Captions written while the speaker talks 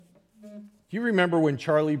Do you remember when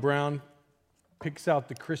Charlie Brown picks out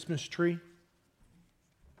the Christmas tree?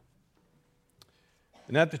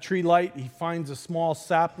 And at the tree light, he finds a small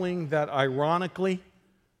sapling that ironically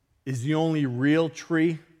is the only real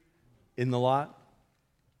tree in the lot.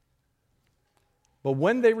 But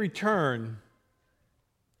when they return,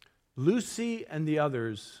 Lucy and the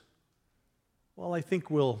others, well, I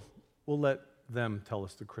think we'll let them tell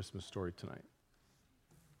us the Christmas story tonight.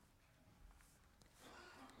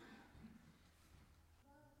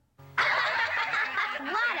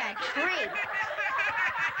 What a treat!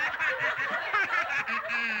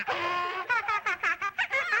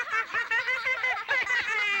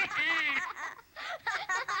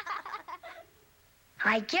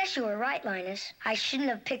 I guess you were right, Linus. I shouldn't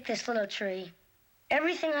have picked this little tree.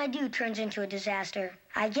 Everything I do turns into a disaster.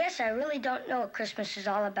 I guess I really don't know what Christmas is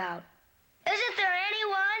all about. Isn't there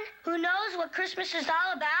anyone who knows what Christmas is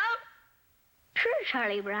all about? Sure,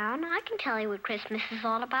 Charlie Brown. I can tell you what Christmas is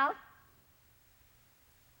all about.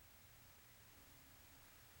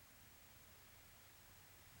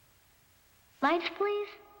 Lights, please.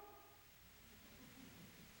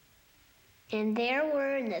 And there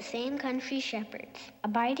were in the same country shepherds,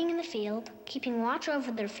 abiding in the field, keeping watch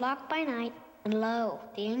over their flock by night. And lo,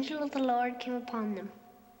 the angel of the Lord came upon them.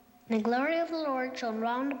 And the glory of the Lord shone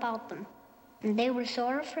round about them. And they were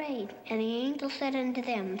sore afraid. And the angel said unto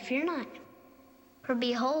them, Fear not. For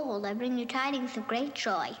behold, I bring you tidings of great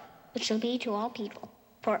joy, which shall be to all people.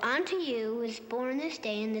 For unto you is born this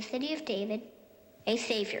day in the city of David a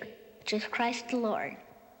Savior, which is Christ the Lord.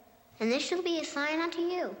 And this shall be a sign unto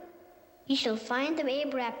you. Ye shall find the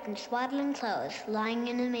babe wrapped in swaddling clothes, lying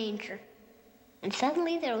in a manger. And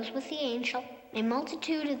suddenly there was with the angel a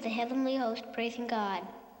multitude of the heavenly host praising God,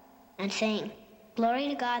 and saying, Glory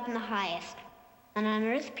to God in the highest, and on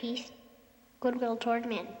earth peace, goodwill toward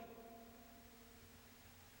men.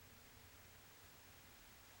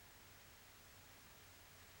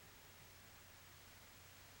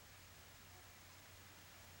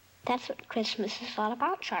 That's what Christmas is all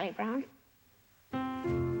about, Charlie Brown.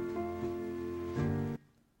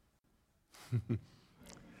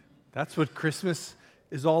 That's what Christmas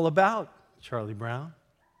is all about, Charlie Brown.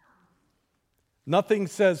 Nothing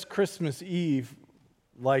says Christmas Eve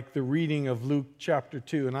like the reading of Luke chapter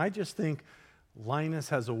 2, and I just think Linus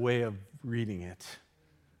has a way of reading it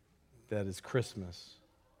that is Christmas.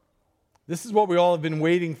 This is what we all have been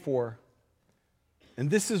waiting for, and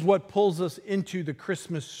this is what pulls us into the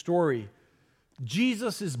Christmas story.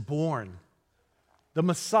 Jesus is born, the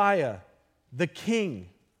Messiah, the King.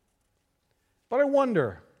 But I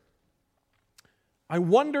wonder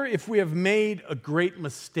if we have made a great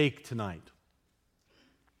mistake tonight.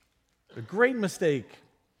 A great mistake.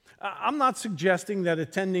 I'm not suggesting that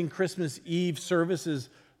attending Christmas Eve service is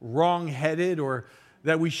wrong-headed or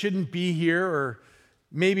that we shouldn't be here or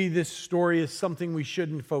maybe this story is something we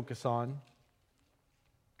shouldn't focus on.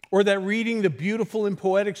 Or that reading the beautiful and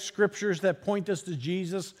poetic scriptures that point us to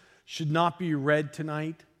Jesus should not be read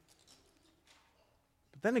tonight.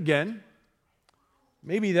 But then again,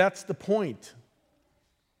 maybe that's the point.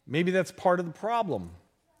 Maybe that's part of the problem.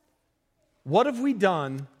 What have we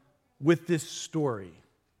done with this story?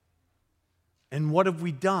 And what have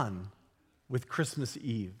we done with Christmas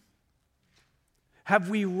Eve? Have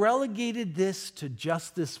we relegated this to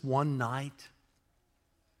just this one night?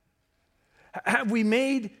 Have we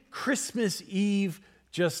made Christmas Eve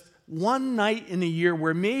just one night in a year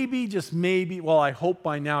where maybe, just maybe, well, I hope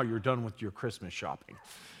by now you're done with your Christmas shopping.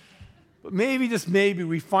 But maybe, just maybe,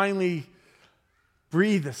 we finally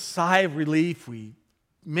breathe a sigh of relief. We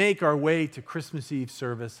make our way to Christmas Eve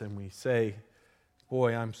service and we say,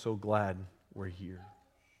 boy, I'm so glad we're here.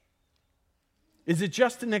 Is it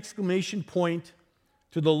just an exclamation point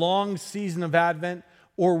to the long season of Advent,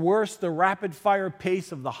 or worse, the rapid-fire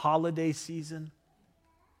pace of the holiday season?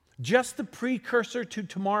 Just the precursor to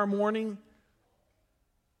tomorrow morning?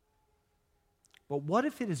 But what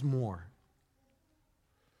if it is more?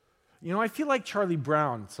 You know, I feel like Charlie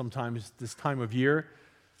Brown sometimes this time of year.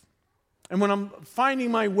 And when I'm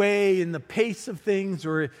finding my way in the pace of things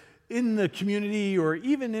or in the community or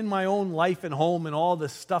even in my own life and home and all the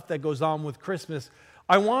stuff that goes on with Christmas,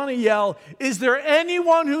 I want to yell, is there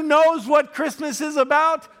anyone who knows what Christmas is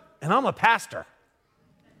about? And I'm a pastor.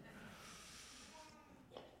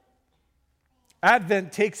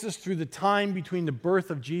 Advent takes us through the time between the birth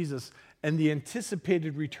of Jesus and the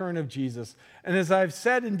anticipated return of Jesus. And as I've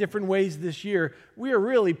said in different ways this year, we are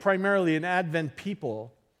really primarily an Advent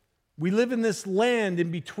people. We live in this land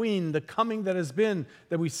in between the coming that has been,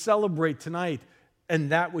 that we celebrate tonight,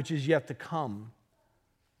 and that which is yet to come.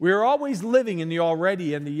 We are always living in the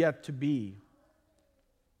already and the yet to be.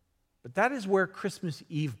 But that is where Christmas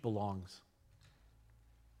Eve belongs,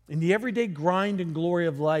 in the everyday grind and glory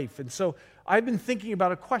of life. And so I've been thinking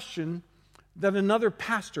about a question that another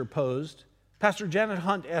pastor posed. Pastor Janet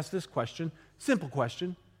Hunt asked this question, simple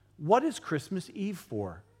question: what is Christmas Eve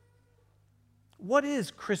for? What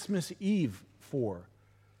is Christmas Eve for?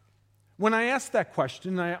 When I ask that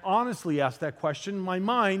question, and I honestly ask that question, my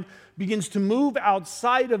mind begins to move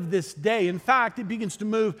outside of this day. In fact, it begins to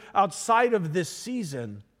move outside of this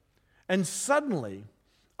season. And suddenly,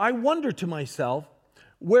 I wonder to myself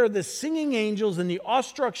where the singing angels and the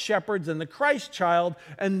awestruck shepherds and the Christ child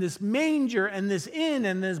and this manger and this inn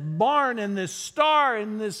and this barn and this star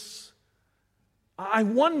and this... I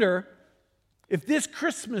wonder if this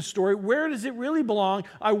Christmas story, where does it really belong?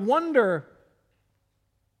 I wonder,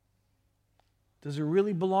 does it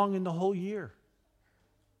really belong in the whole year?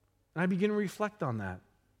 And I begin to reflect on that.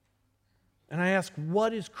 And I ask,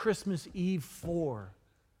 what is Christmas Eve for?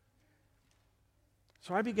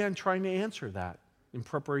 So I began trying to answer that in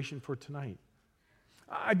preparation for tonight.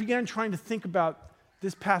 I began trying to think about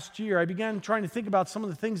this past year. I began trying to think about some of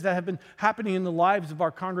the things that have been happening in the lives of our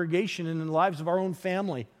congregation and in the lives of our own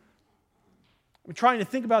family. I'm trying to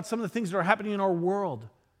think about some of the things that are happening in our world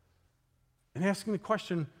and asking the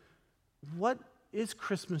question, what is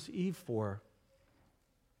Christmas Eve for?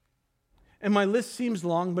 And my list seems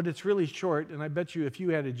long, but it's really short, and I bet you if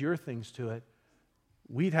you added your things to it,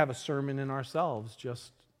 we'd have a sermon in ourselves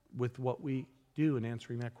just with what we do in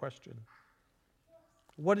answering that question.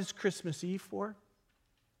 What is Christmas Eve for?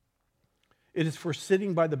 It is for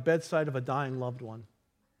sitting by the bedside of a dying loved one.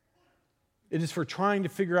 It is for trying to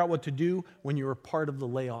figure out what to do when you're a part of the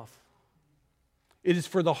layoff. It is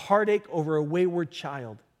for the heartache over a wayward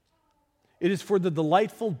child. It is for the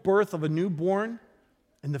delightful birth of a newborn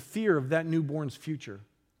and the fear of that newborn's future.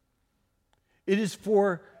 It is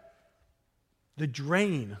for the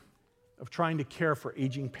drain of trying to care for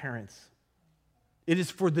aging parents. It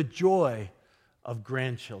is for the joy of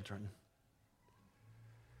grandchildren.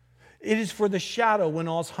 It is for the shadow when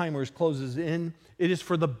Alzheimer's closes in. It is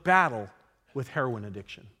for the battle with heroin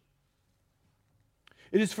addiction.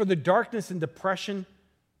 It is for the darkness and depression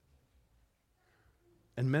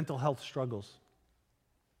and mental health struggles.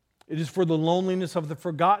 It is for the loneliness of the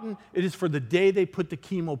forgotten. It is for the day they put the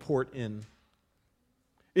chemo port in.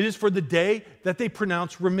 It is for the day that they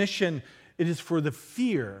pronounce remission. It is for the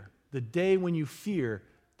fear, the day when you fear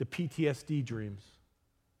the PTSD dreams.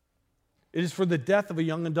 It is for the death of a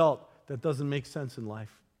young adult that doesn't make sense in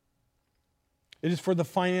life. It is for the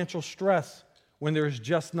financial stress when there is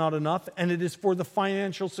just not enough, and it is for the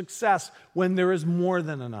financial success when there is more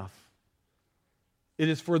than enough. It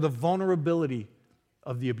is for the vulnerability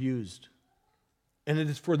of the abused, and it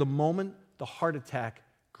is for the moment the heart attack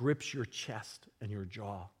grips your chest and your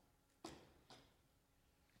jaw.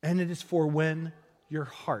 And it is for when your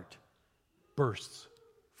heart bursts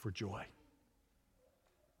for joy.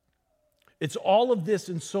 It's all of this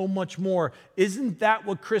and so much more. Isn't that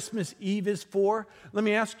what Christmas Eve is for? Let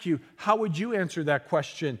me ask you, how would you answer that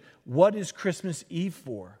question? What is Christmas Eve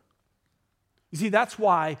for? You see, that's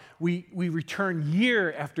why we return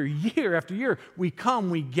year after year after year. We come,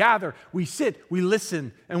 we gather, we sit, we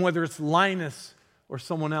listen, and whether it's Linus or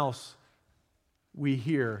someone else, we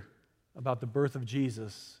hear about the birth of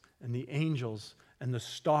Jesus and the angels and the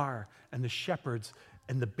star and the shepherds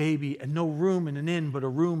and the baby, and no room in an inn, but a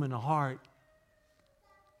room in a heart.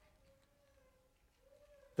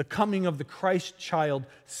 The coming of the Christ child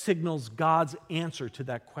signals God's answer to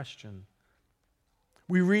that question.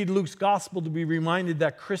 We read Luke's gospel to be reminded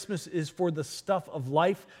that Christmas is for the stuff of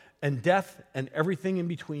life and death and everything in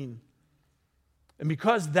between. And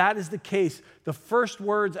because that is the case, the first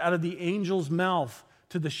words out of the angel's mouth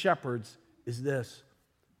to the shepherds is this: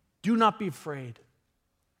 do not be afraid.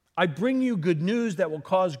 I bring you good news that will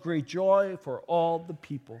cause great joy for all the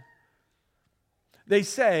people. They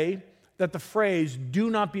say that the phrase,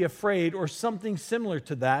 do not be afraid, or something similar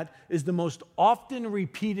to that, is the most often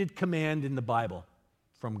repeated command in the Bible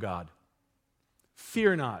from God.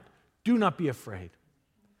 Fear not. Do not be afraid.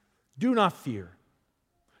 Do not fear.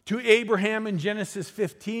 To Abraham in Genesis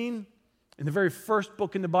 15, in the very first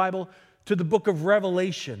book in the Bible, to the book of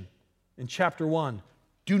Revelation in chapter 1,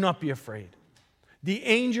 do not be afraid. The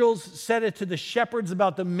angels said it to the shepherds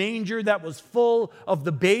about the manger that was full of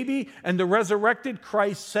the baby, and the resurrected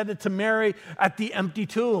Christ said it to Mary at the empty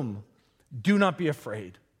tomb. Do not be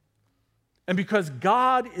afraid. And because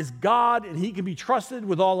God is God and He can be trusted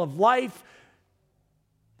with all of life,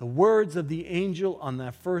 the words of the angel on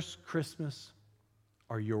that first Christmas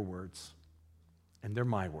are your words, and they're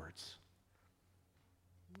my words.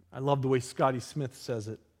 I love the way Scotty Smith says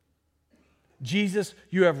it. Jesus,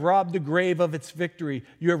 you have robbed the grave of its victory.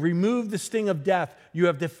 You have removed the sting of death. You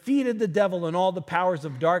have defeated the devil and all the powers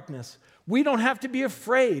of darkness. We don't have to be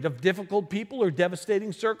afraid of difficult people or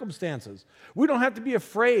devastating circumstances. We don't have to be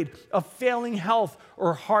afraid of failing health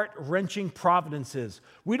or heart-wrenching providences.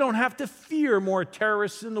 We don't have to fear more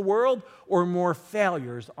terrorists in the world or more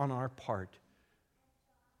failures on our part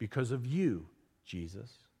because of you,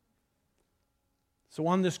 Jesus. So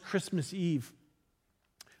on this Christmas Eve,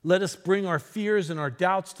 let us bring our fears and our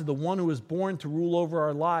doubts to the one who is born to rule over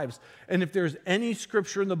our lives. And if there's any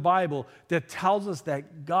scripture in the Bible that tells us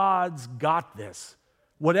that God's got this,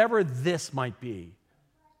 whatever this might be,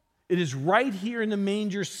 it is right here in the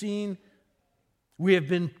manger scene we have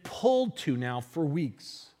been pulled to now for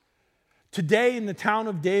weeks. Today in the town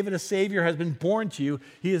of David, a Savior has been born to you.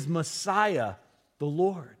 He is Messiah, the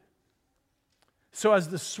Lord. So as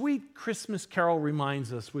the sweet Christmas carol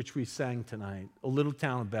reminds us, which we sang tonight, A Little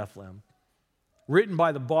Town of Bethlehem, written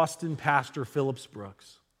by the Boston pastor Phillips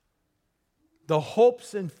Brooks, the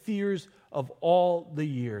hopes and fears of all the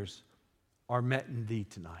years are met in thee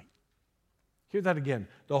tonight. Hear that again.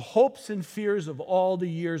 The hopes and fears of all the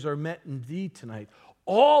years are met in thee tonight.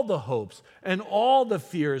 All the hopes and all the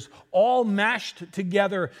fears, all mashed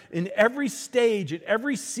together in every stage, at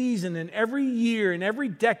every season, in every year, in every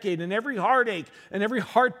decade, in every heartache, and every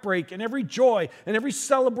heartbreak, and every joy, and every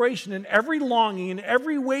celebration, and every longing, and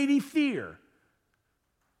every weighty fear.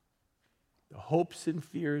 The hopes and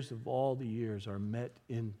fears of all the years are met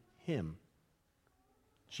in Him.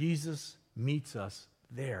 Jesus meets us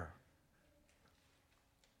there.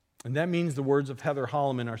 And that means the words of Heather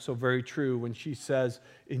Holleman are so very true when she says,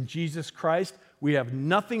 in Jesus Christ, we have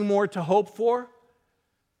nothing more to hope for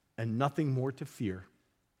and nothing more to fear.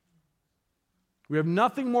 We have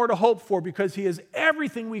nothing more to hope for because He is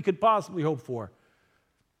everything we could possibly hope for.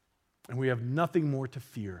 And we have nothing more to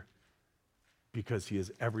fear because He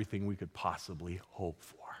is everything we could possibly hope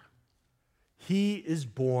for. He is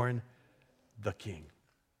born the King.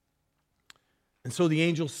 And so the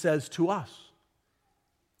angel says to us,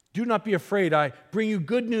 do not be afraid. I bring you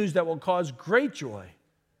good news that will cause great joy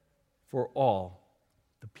for all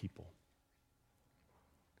the people.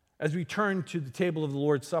 As we turn to the table of the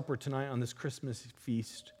Lord's Supper tonight on this Christmas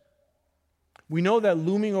feast, we know that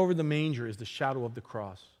looming over the manger is the shadow of the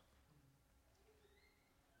cross.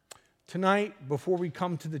 Tonight, before we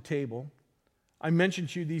come to the table, I mentioned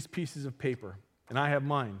to you these pieces of paper, and I have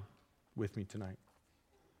mine with me tonight.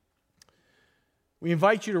 We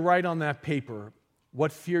invite you to write on that paper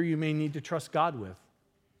what fear you may need to trust God with,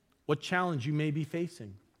 what challenge you may be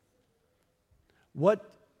facing,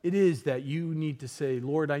 what it is that you need to say,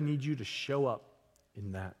 Lord, I need you to show up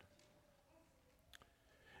in that.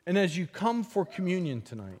 And as you come for communion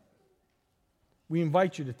tonight, we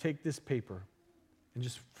invite you to take this paper and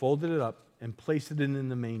just fold it up and place it in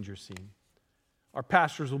the manger scene. Our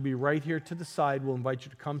pastors will be right here to the side. We'll invite you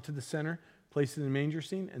to come to the center, place it in the manger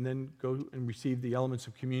scene, and then go and receive the elements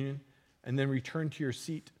of communion. And then return to your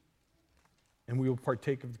seat, and we will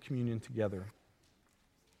partake of the communion together.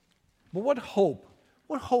 But what hope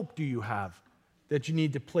do you have that you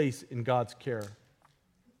need to place in God's care?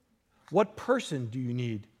 What person do you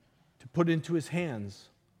need to put into His hands?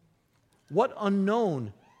 What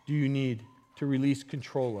unknown do you need to release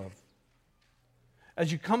control of?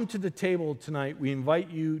 As you come to the table tonight, we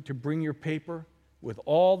invite you to bring your paper with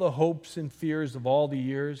all the hopes and fears of all the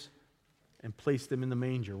years and place them in the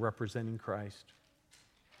manger representing Christ.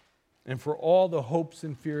 And for all the hopes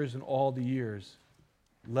and fears and all the years,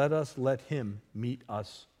 let Him meet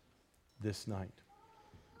us this night.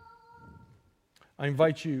 I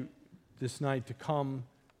invite you this night to come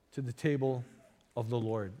to the table of the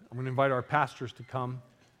Lord. I'm going to invite our pastors to come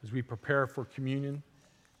as we prepare for communion.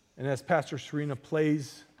 And as Pastor Serena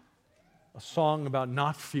plays a song about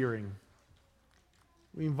not fearing,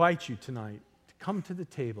 we invite you tonight to come to the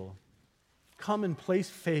table. Come and place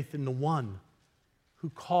faith in the one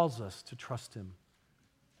who calls us to trust Him.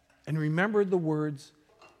 And remember the words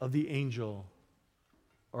of the angel,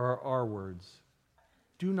 or our words.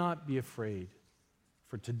 Do not be afraid,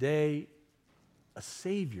 for today a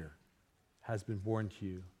Savior has been born to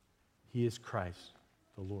you. He is Christ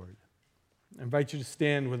the Lord. I invite you to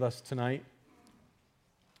stand with us tonight,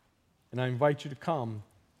 and I invite you to come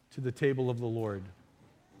to the table of the Lord.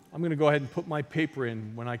 I'm going to go ahead and put my paper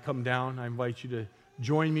in when I come down. I invite you to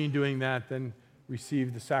join me in doing that, then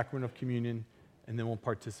receive the sacrament of communion, and then we'll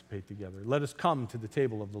participate together. Let us come to the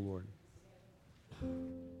table of the Lord.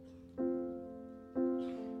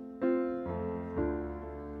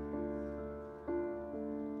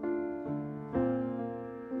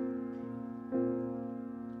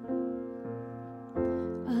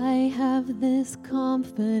 I have this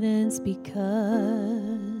confidence because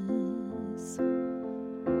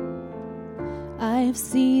I've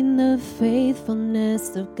seen the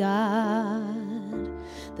faithfulness of God,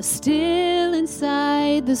 the still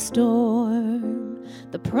inside the storm,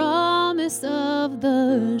 the promise of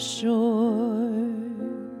the shore.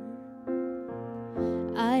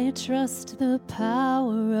 I trust the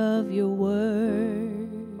power of your word,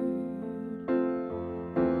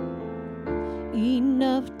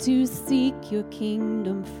 enough to seek your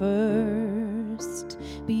kingdom first,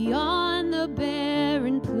 beyond the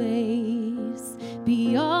barren place,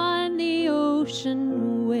 beyond the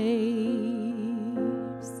ocean waves.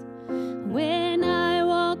 When I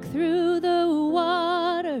walk through the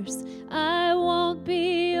waters, I won't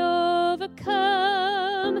be overcome.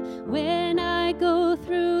 When I go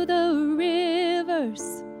through the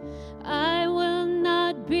rivers, I will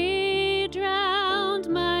not be drowned.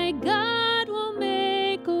 My God will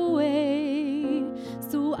make a way,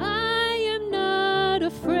 so I am not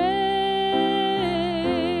afraid.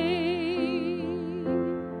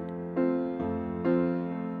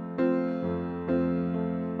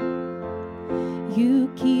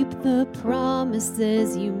 You keep the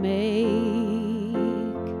promises you make.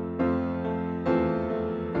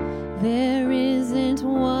 There isn't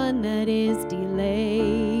one that is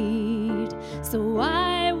delayed, so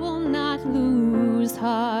I will not lose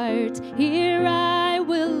heart. Here I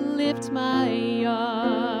will lift my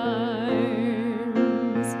arms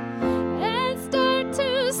and start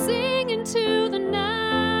to sing into the night.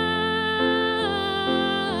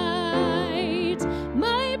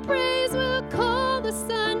 My praise will call the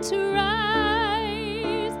sun to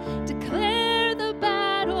rise, declare the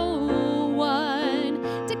battle won,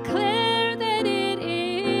 declare that it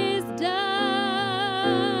is done.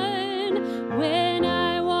 When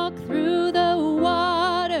I walk through the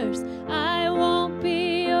waters, I won't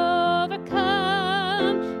be overcome.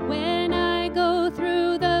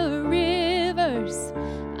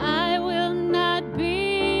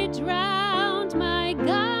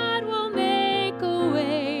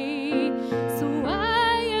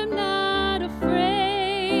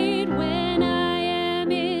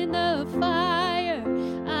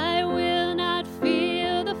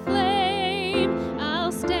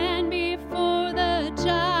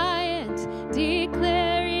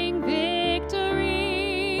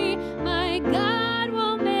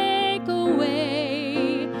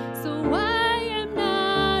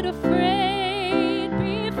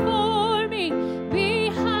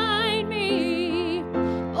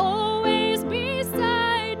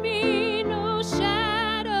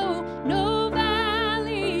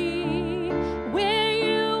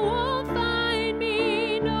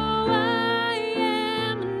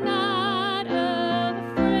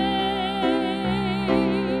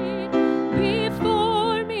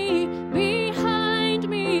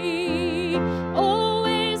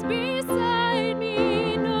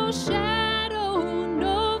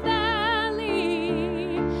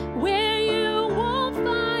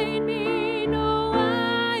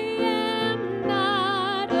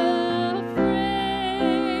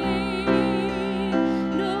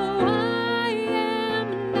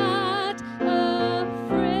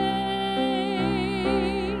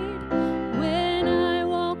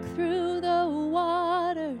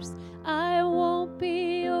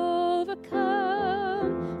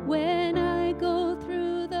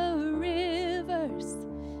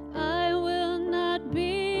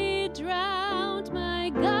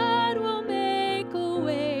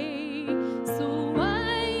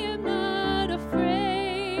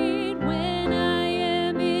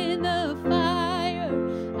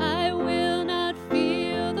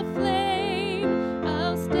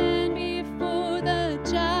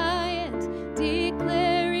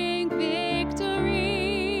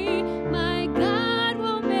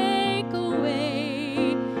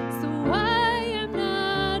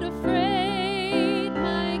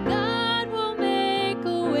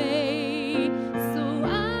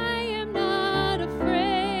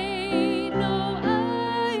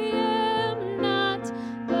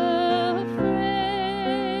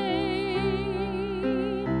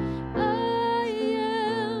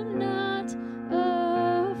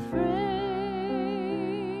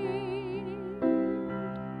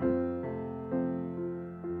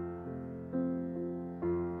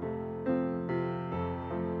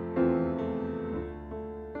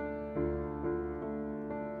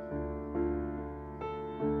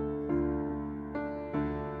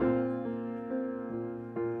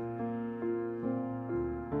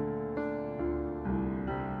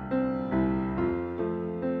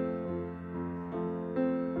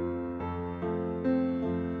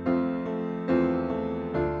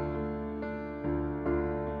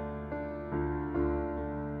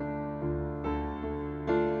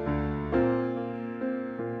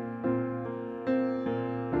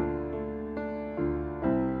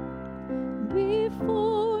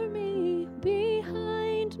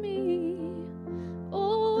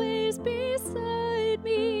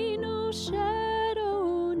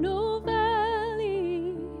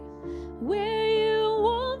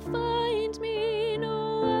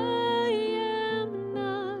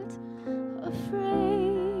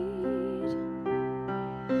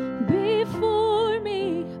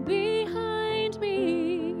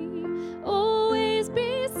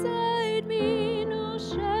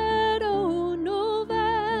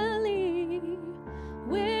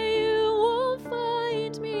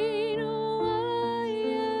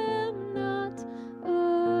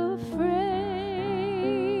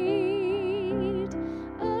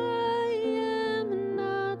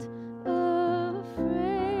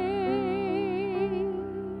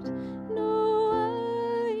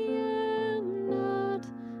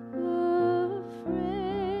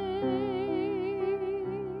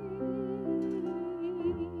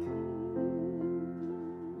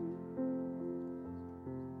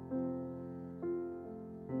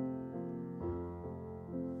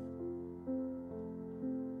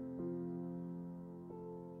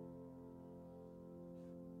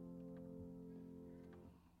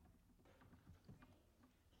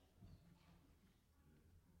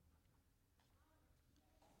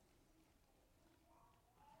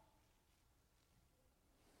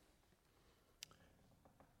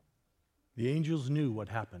 The angels knew what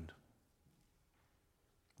happened.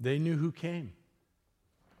 They knew who came.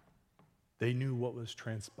 They knew what was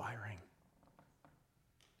transpiring.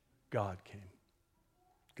 God came.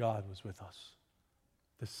 God was with us.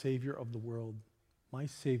 The Savior of the world, my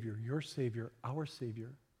Savior, your Savior, our Savior.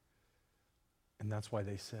 And that's why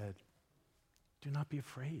they said, do not be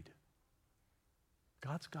afraid.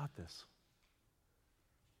 God's got this.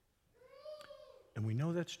 And we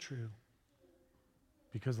know that's true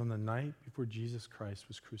because on the night before Jesus Christ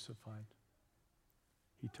was crucified,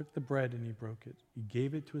 he took the bread and he broke it. He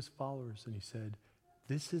gave it to his followers and he said,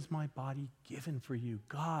 this is my body given for you.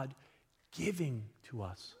 God giving to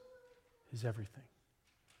us is everything.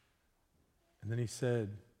 And then he said,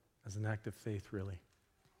 as an act of faith really,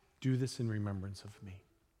 do this in remembrance of me.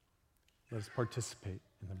 Let us participate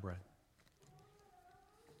in the bread.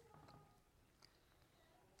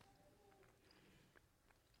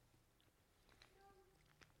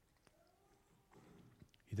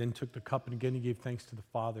 He then took the cup and again he gave thanks to the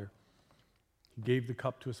Father. He gave the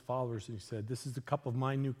cup to his followers and he said, this is the cup of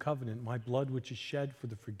my new covenant, my blood which is shed for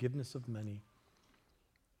the forgiveness of many.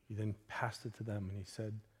 He then passed it to them and he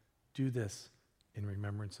said, do this in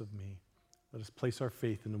remembrance of me. Let us place our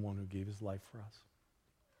faith in the one who gave his life for us.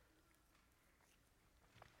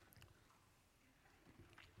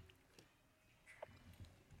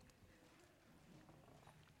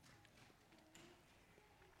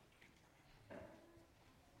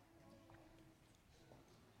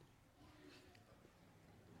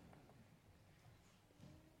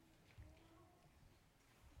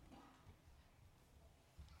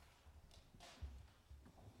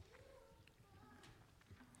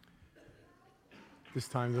 This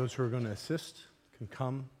time, those who are going to assist can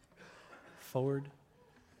come forward.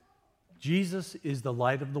 Jesus is the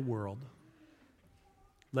light of the world.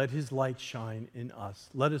 Let his light shine in us.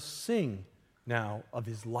 Let us sing now of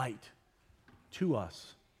his light to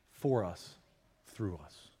us, for us, through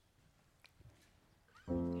us.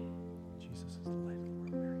 Jesus is the light of the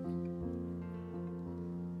world, Mary.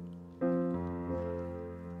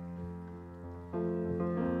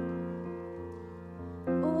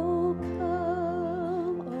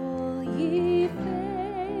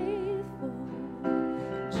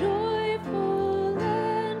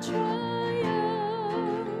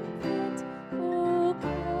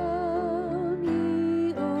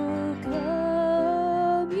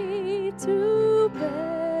 To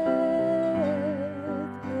Bethlehem.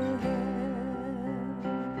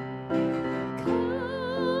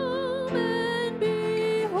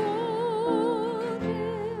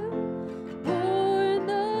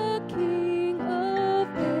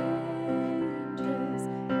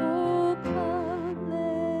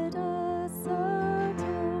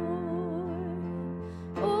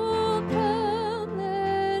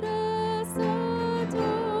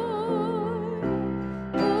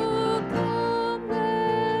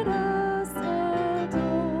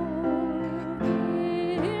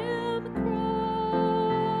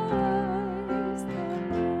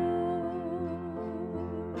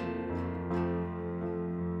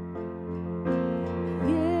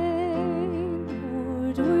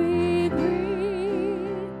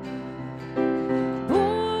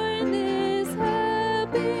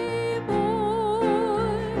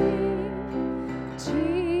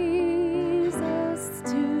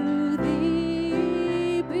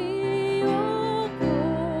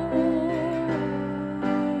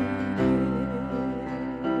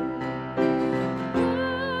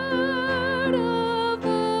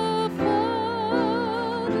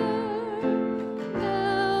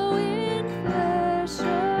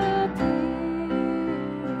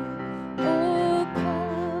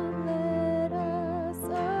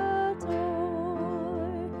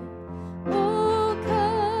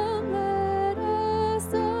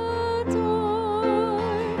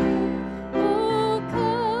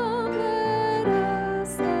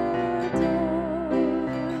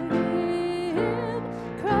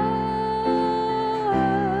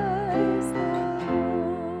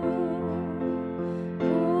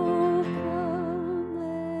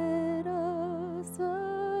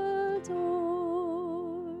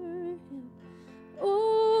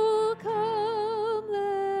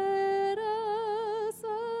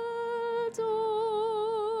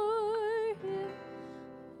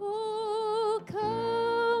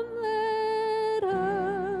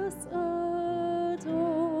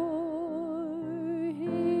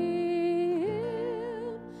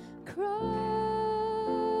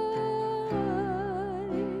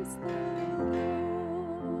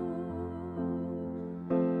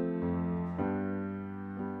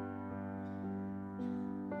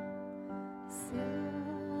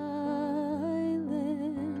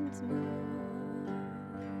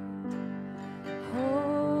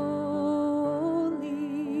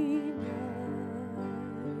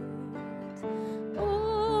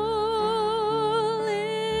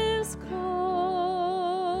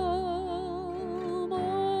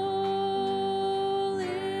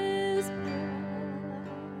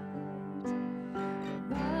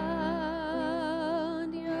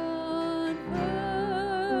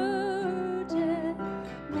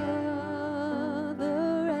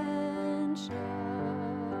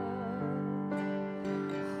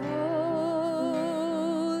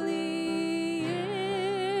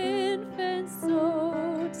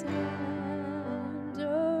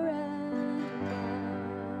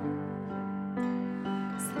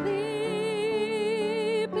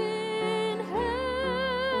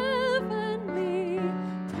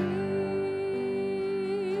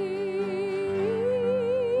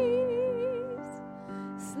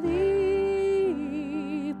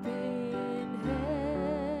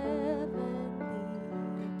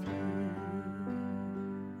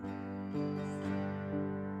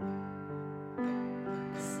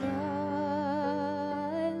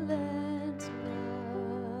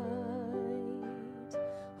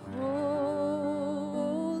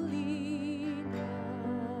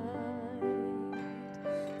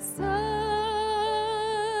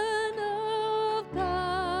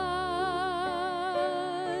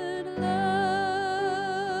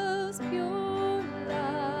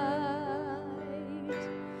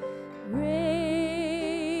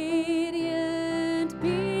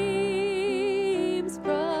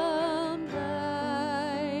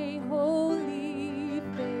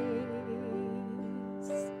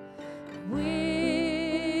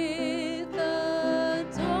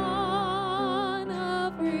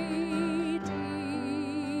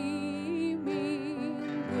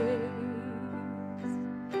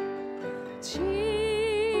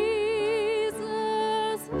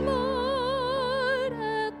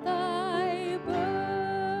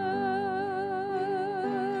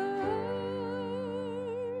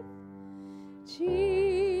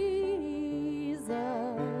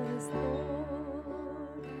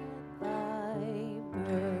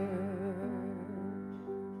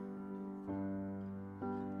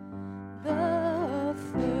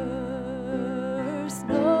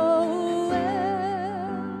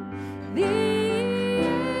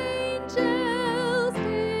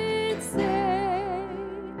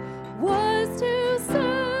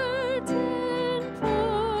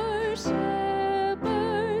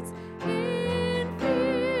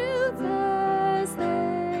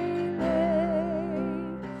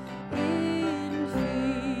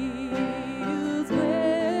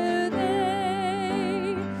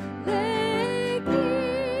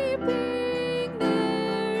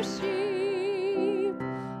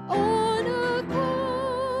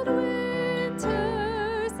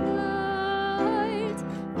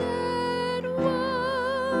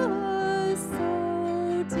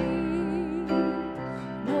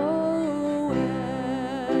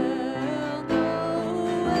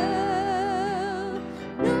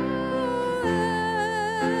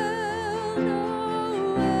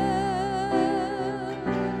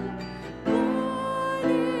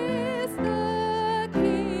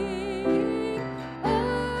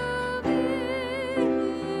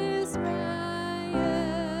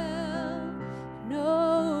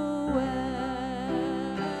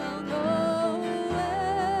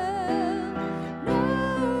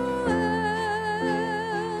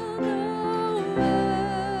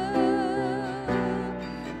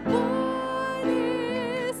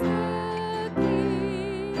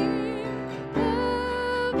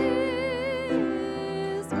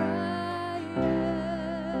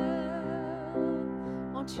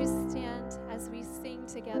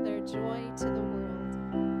 together, Joy to the World.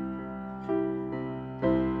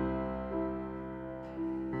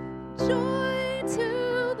 Joy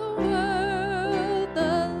to the world,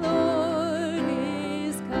 the Lord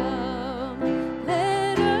is come.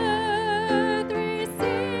 Let earth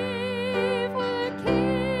receive her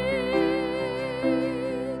King.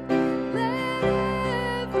 Let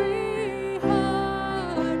every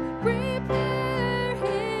heart prepare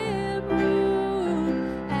him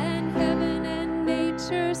room, and heaven and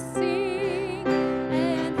nature sing,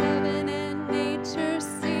 and heaven and nature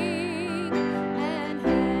sing, and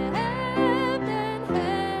heaven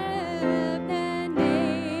and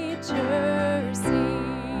nature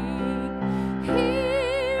sing.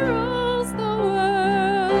 He rules the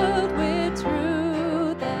world with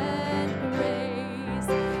truth and grace,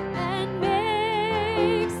 and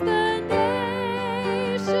makes the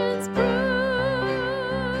nations prove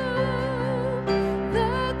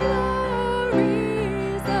the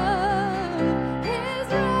glories of his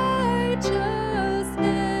righteousness,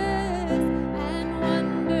 and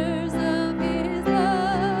wonders of his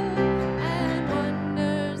love, and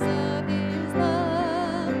wonders of his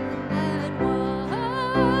love, and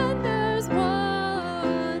wonders,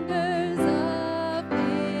 wonders of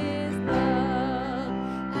his love,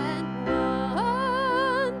 and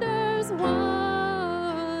wonders,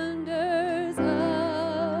 wonders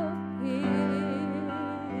of his love.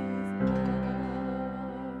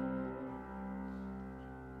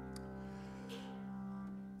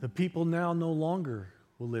 The people now no longer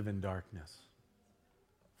will live in darkness,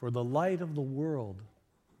 for the light of the world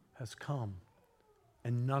has come,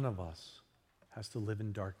 and none of us has to live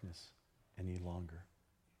in darkness any longer.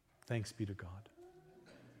 Thanks be to God.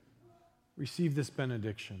 Receive this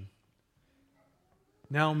benediction.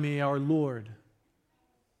 Now may our Lord,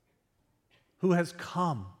 who has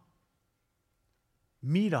come,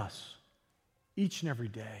 meet us each and every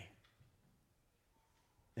day.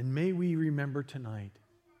 And may we remember tonight,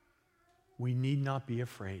 we need not be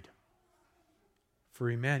afraid, for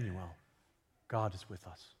Emmanuel, God is with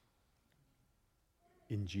us.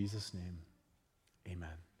 In Jesus' name,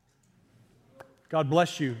 amen. God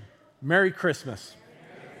bless you. Merry Christmas.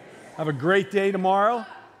 Have a great day tomorrow,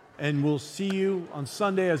 and we'll see you on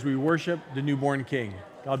Sunday as we worship the newborn King.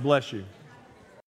 God bless you.